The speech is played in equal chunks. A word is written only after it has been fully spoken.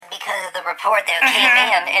the report that came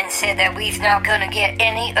in and said that we's not going to get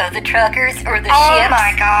any of the truckers or the Oh ships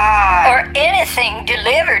my God. or anything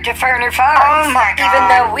delivered to Ferner Farms. Oh my God. Even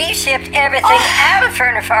though we shipped everything out of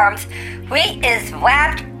Ferner Farms, we is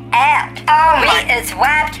wiped out. Oh we my- is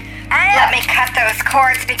wiped out. Let me cut those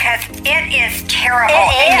cords because it is terrible.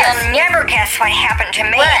 It is. And you'll never guess what happened to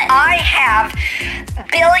me. What? I have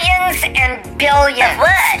billions and billions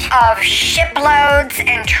of shiploads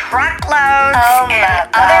and truckloads Oh my and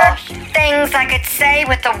other gosh. things I could say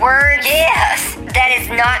with the words. Yes. That is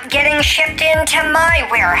not getting shipped into my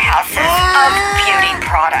warehouses of beauty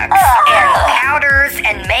products and powders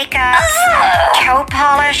and makeups, toe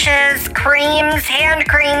polishes, creams, hand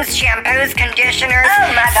creams, shampoos, conditioners,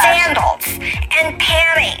 Oh my gosh. sandals, and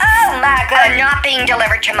panties. Oh my Are God. not being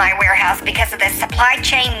delivered to my warehouse because of this supply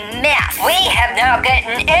chain mess. We have not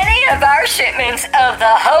gotten any of our shipments of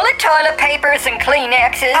the holy toilet papers and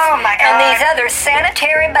Kleenexes Oh, my and God. these other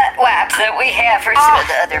sanitary butt wipes that we have for some Oh. of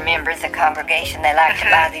the other members of the congregation. They like to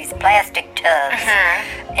buy these plastic tubs.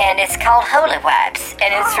 And it's called holy wipes. And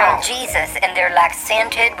it's from Oh. Jesus. And they're like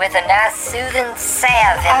scented with a nice soothing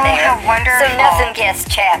salve in Oh, there. how wonderful. So nothing gets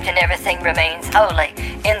chapped and everything remains holy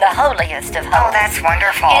in the holiest of Oh, holies. that's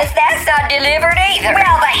wonderful. And that's not delivered either.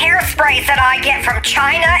 Well, the hairsprays that I get from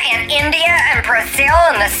China and India and Brazil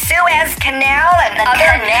and the Suez Canal and The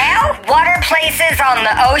other canal? water places on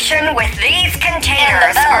the ocean with these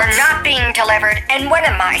containers And the are boats. not being delivered. And what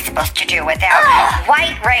am I supposed to do without Ugh.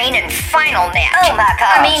 White Rain and Final Net? Oh, my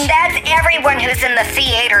gosh. I mean, that's everyone who's in the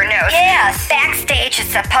theater knows. Yes. Backstage is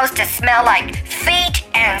supposed to smell like feet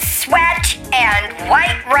and sweat and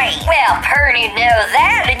White Rain. Well, Purdy know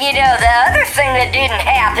that, and you know the other thing that didn't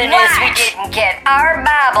happen is we What? didn't get our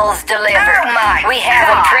Bibles delivered. Oh, my We have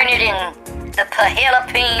them God. printed in the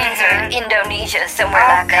Philippines or Indonesia, somewhere Oh,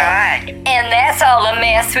 like that. good. And that's all a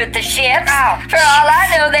mess with the ships. Oh, For all I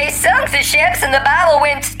know, they sunk the ships and the Bible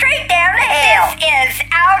went straight down to hell. This is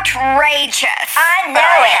outrageous. I know But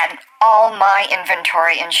I it. had all my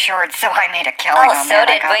inventory insured, so I made a killing Oh, on so that.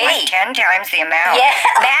 I did got we. like 10 times the amount. Yeah.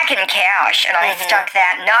 Back in cash, and I stuck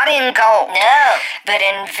that not in gold, No. but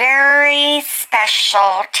in very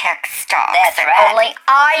special textiles. That's that right. only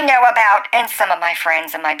I know about, and some of my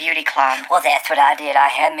friends in my beauty club. Well, that's what I did. I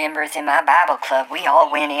had members in my Bible club. We all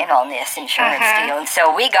went in on this insurance deal, and so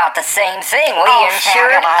we got the same thing. We Oh,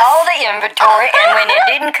 insured fabulous. all the inventory, and when it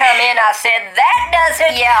didn't come in, I said, "That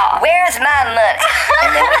doesn't. Yeah. Where's my money?"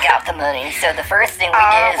 And then we got the money. So the first thing we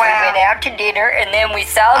Oh, did is wow. we went out to dinner, and then we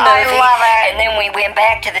saw a I movie, love it. and then we went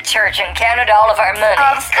back to the church and counted all of our monies,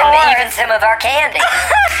 Of and course. even some of our candy.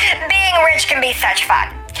 Being rich can be such fun.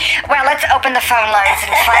 Well, let's open the phone lines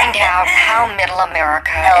and find out how Middle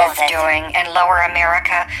America Oh, is that's- doing and Lower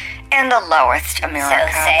America and the lowest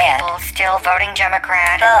America. sad. People still voting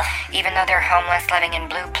Democrat, Ugh. even though they're homeless living in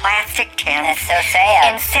blue plastic tents. That's so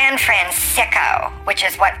sad. In San Francisco, which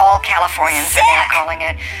is what all Californians are now Sick. calling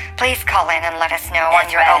it. Please call in and let us know That's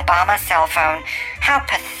on your right. Obama cell phone how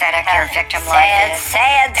pathetic your victim life sad, is.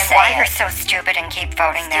 sad, And sad. why you're so stupid and keep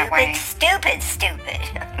voting that way. Stupid.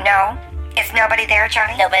 No? Is nobody there,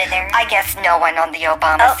 Johnny? Nobody there? I guess no one on the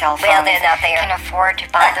Obama Oh, cell phone well, they're not there. can afford to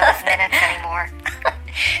buy those minutes anymore.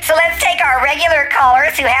 So let's take our regular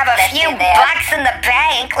callers who have a Let's few do that. bucks in the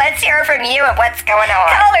bank. Let's hear from you and what's going on.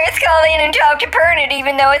 Callers call in and talk to Pernod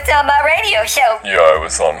even though it's on my radio show. Yeah, I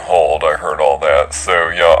was on hold. I heard all that. So,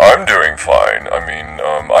 yeah, I'm doing fine. I mean,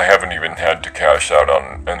 I haven't even had to cash out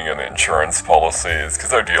on any of the insurance policies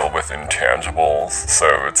because I deal with intangibles. So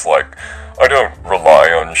it's like I don't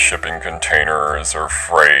rely on shipping containers or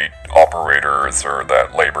freight operators or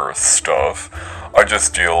that labor stuff. I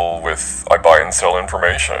just I buy and sell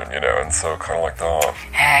information, and so kind of like that.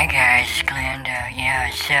 Hi guys, it's Glenda. Yeah,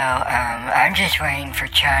 so I'm just waiting for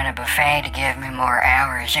China Buffet to give me more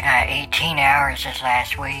hours. I got 18 hours this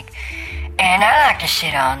last week. And I like to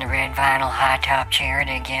sit on the red vinyl high top chair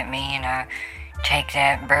they get me, and I take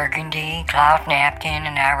that burgundy cloth napkin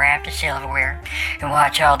and I wrap the silverware and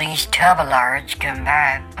watch all these tubulards come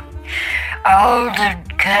by. All the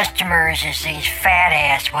customers is these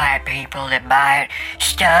fat-ass white people that buy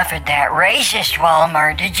stuff at that racist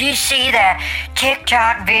Walmart. Did you see that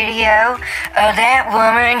TikTok video of that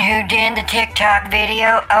woman who did the TikTok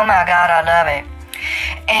video? Oh my God, I love it.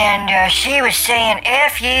 And she was saying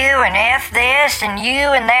F you and F this and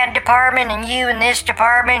you in that department and you in this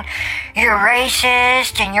department. You're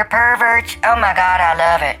racist and you're perverts. Oh my God, I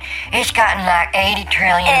love it. It's gotten like 80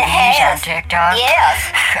 trillion It views on has. TikTok. Yes.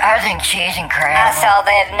 I think she's incredible. I saw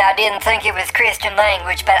that and I didn't think it was Christian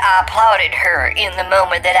language, but I applauded her in the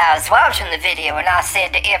moment that I was watching the video, and I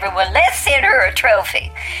said to everyone, let's send her a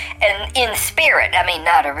trophy. And in spirit, I mean,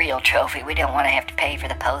 not a real trophy. We don't want to have to pay for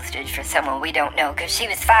the postage for someone we don't know, because she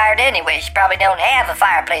was fired anyway. She probably don't have a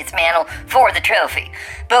fireplace mantle for the trophy.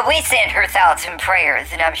 But we sent her thoughts and prayers,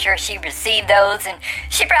 and I'm sure she received those, and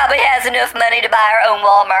she probably has enough money to buy her own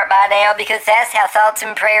Walmart by now, because that's how thoughts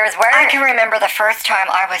and prayers work. I can remember the first time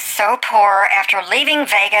I was so poor after leaving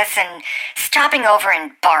Vegas and stopping over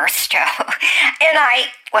in Barstow. And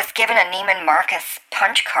I was given a Neiman Marcus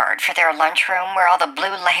punch card for their lunchroom where all the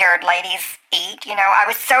blue-haired ladies eat. You know, I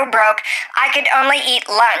was so broke, I could only eat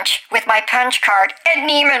lunch with my punch card at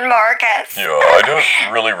Neiman Marcus. Yeah, I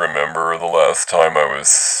don't really remember the last time I was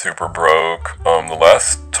super broke. The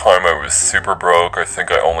last time I was super broke, I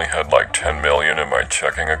think I only had like 10 million in my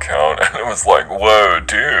checking account, and it was like, whoa,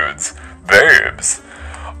 dudes, babes,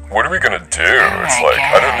 what are we gonna do? It's like,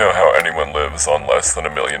 I don't know how anyone lives on less than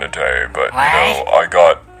 $1 million a day, but, you know, I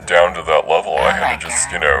got down to that level. I had to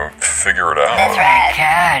just, you know, figure it out. That's right.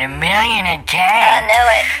 God, $1 million a day. I know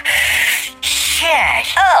it.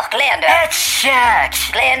 Shit. Oh, Glenda. That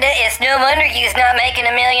sucks. Glenda, it's no wonder you's not making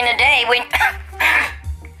 $1 million a day when...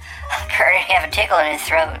 Kurt have a tickle in his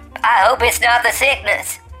throat. I hope it's not the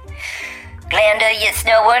sickness. Glenda, it's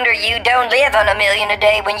no wonder you don't live on $1 million a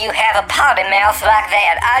day when you have a potty mouth like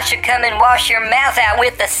that. I should come and wash your mouth out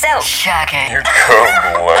with the soap. Suck it. You go,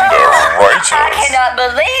 Glenda, righteous. I cannot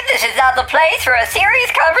believe this is not the place for a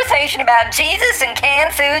serious conversation about Jesus and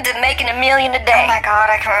canned foods and making $1 million a day. Oh my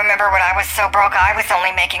God, I can remember when I was so broke I was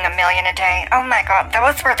only making $1 million a day. Oh my God,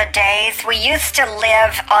 those were the days. We used to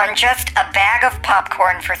live on just a bag of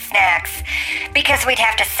popcorn for snacks because we'd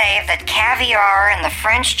have to save the caviar and the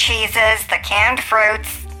French cheeses, the canned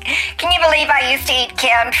fruits. Can you believe I used to eat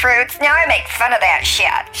canned fruits? Now I make fun of that shit.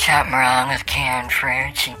 Something wrong with canned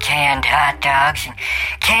fruits and canned hot dogs and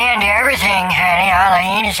canned everything, honey. All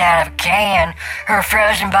I eat is out of a can or a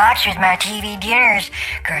frozen box with my TV dinners.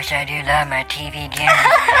 Of course, I do love my TV dinners.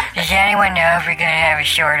 Does anyone know if we're going to have a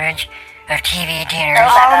shortage of TV dinners?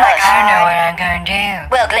 Oh my God. I know what I'm going to do.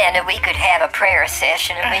 Well, Glenda, we could have a prayer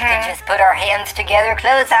session and we could just put our hands together,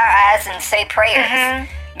 close our eyes, and say prayers.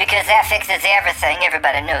 Because that fixes everything.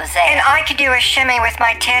 Everybody knows that. And I could do a shimmy with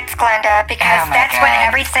my tits, Glenda, because Oh my that's when God.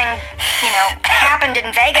 everything, you know, happened in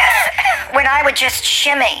Vegas. When I would just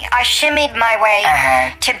shimmy. I shimmied my way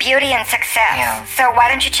to beauty and success. Yeah. So why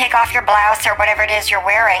don't you take off your blouse or whatever it is you're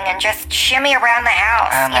wearing and just shimmy around the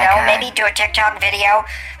house? Oh my you know, God. maybe do a TikTok video,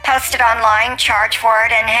 post it online, charge for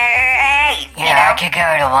it, and hey, You know, I could go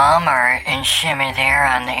to Walmart and shimmy there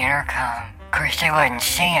on the intercom. Of course, they wouldn't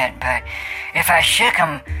see it, but if I shook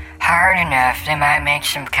them hard enough, they might make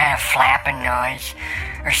some kind of flapping noise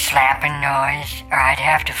or slapping noise, or I'd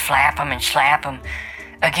have to flap them and slap them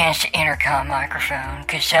against the intercom microphone,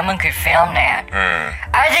 because someone could film that.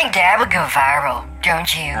 I think that would go viral,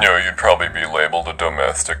 don't you? No, you'd probably be labeled a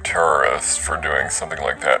domestic terrorist for doing something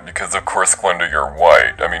like that, because of course, Glenda, you're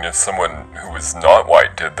white. I mean, if someone who was not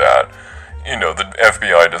white did that, you know, the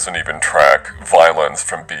FBI doesn't even track violence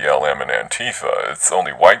from BLM and Antifa. It's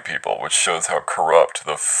only white people, which shows how corrupt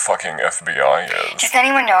the fucking FBI is. Does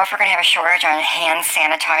anyone know if we're going to have a shortage on hand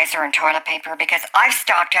sanitizer and toilet paper? Because I've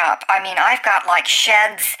stocked up. I mean, I've got like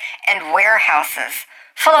sheds and warehouses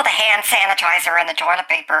full of the hand sanitizer and the toilet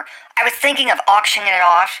paper. I was thinking of auctioning it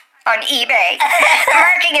off on eBay,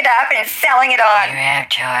 marking it up and selling it on. You have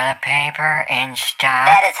toilet paper in stock?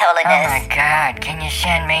 That is Oh holiness. my God, can you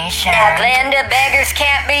send me some? Now, Glenda, beggars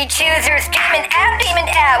can't be choosers. Demon out, demon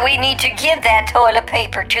out. We need to give that toilet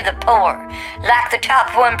paper to the poor, like the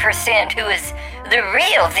top 1% who is the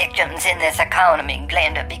real victims in this economy,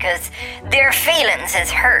 Glenda, because their feelings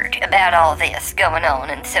is hurt about all this going on,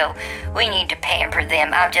 and so we need to pamper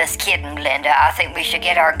them. I'm just kidding, Glenda. I think we should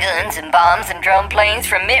get our guns and bombs and drone planes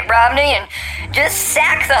from Mitt Romney and just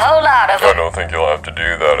sack the whole lot of I them. don't think you'll have to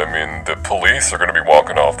do that. I mean, the police are going to be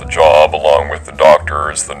walking off the job along with the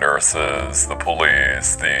doctors, the nurses, the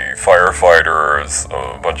police, the firefighters,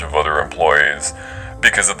 a bunch of other employees,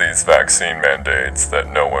 because of these vaccine mandates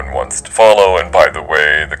that no one wants to follow. And by the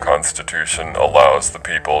way, the Constitution allows the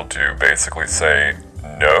people to basically say,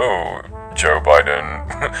 no, Joe Biden.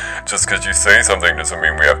 Just because you say something doesn't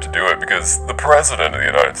mean we have to do it, because the President of the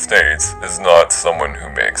United States is not someone who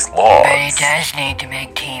makes laws. But he does need to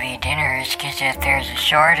make TV dinners, because if there's a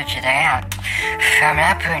shortage of that, I'm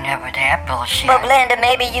not putting up with that bullshit. Well, Glenda,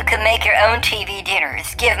 maybe you could make your own TV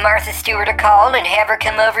dinners. Give Martha Stewart a call and have her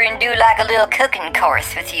come over and do like a little cooking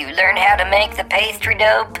course with you. Learn how to make the pastry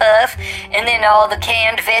dough puff, and then all the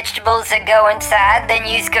canned vegetables that go inside. Then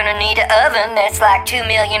you's gonna need an oven that's like $2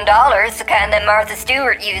 million, the kind that Martha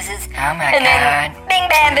Stewart uses. Oh my and God. then, bing,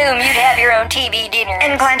 bam, boom, you'd have your own TV dinner.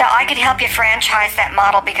 And Glenda, I could help you franchise that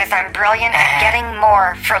model because I'm brilliant at getting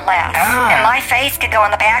more for less. Oh. And my face could go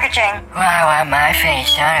on the packaging. Well, I want my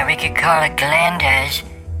face on it. We could call it Glenda's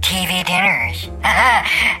TV dinners.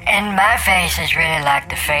 And my face is really like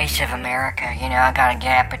the face of America. You know, I got a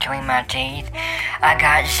gap between my teeth. I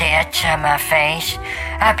got zits on my face.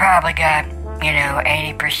 I probably got,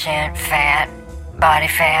 80% fat, body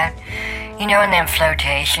fat. You know, in them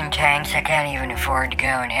flotation tanks, I can't even afford to go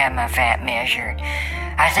and have my fat measured.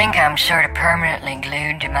 I think I'm sort of permanently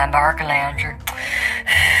glued to my Barcalounger.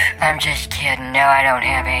 I'm just kidding. No, I don't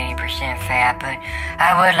have 80% fat, but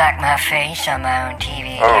I would like my face on my own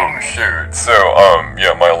TV. Oh, shoot. So,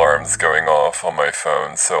 yeah, my alarm's going off on my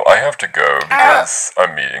phone, so I have to go because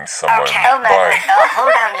I'm meeting someone. Okay. Oh, my Bye. God.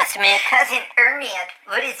 Hold on just a minute. Cousin Ernie,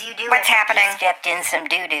 what is you doing? What's happening? He stepped in some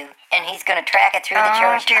doo-doo, and he's going to track it through the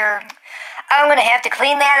Oh, church. dear. I'm going to have to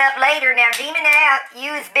clean that up later. Now, Demon out,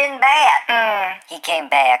 you's been bad. He came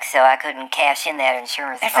back, so I couldn't cash in that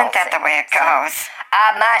insurance Isn't policy. that the way it goes?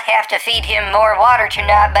 I might have to feed him more water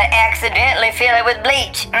tonight, but accidentally fill it with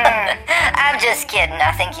bleach. I'm just kidding.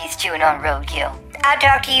 I think he's chewing on roadkill. I'll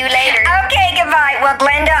talk to you later. Okay, goodbye. Well,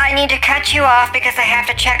 Glenda, I need to cut you off because I have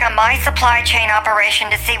to check on my supply chain operation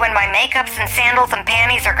to see when my makeups and sandals and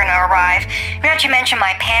panties are going to arrive. Not to mention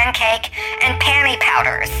my pancake and panty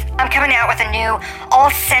powders. I'm coming out with a new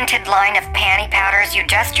all-scented line of panty powders. You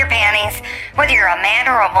dust your panties, whether you're a man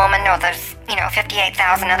or a woman or there's,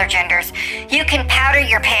 58,000 other genders. You can powder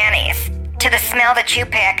your panties to the smell that you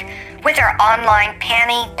pick with our online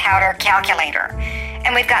panty powder calculator.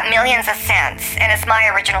 And we've got millions of scents, and it's my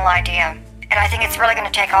original idea. And I think it's really going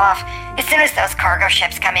to take off as soon as those cargo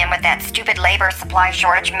ships come in with that stupid labor supply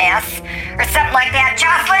shortage mess or something like that.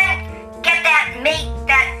 Jocelyn, get that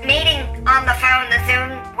meeting on the phone, the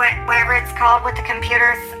Zoom, whatever it's called with the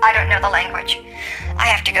computers. I don't know the language. I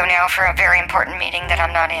have to go now for a very important meeting that I'm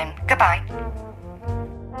not in. Goodbye.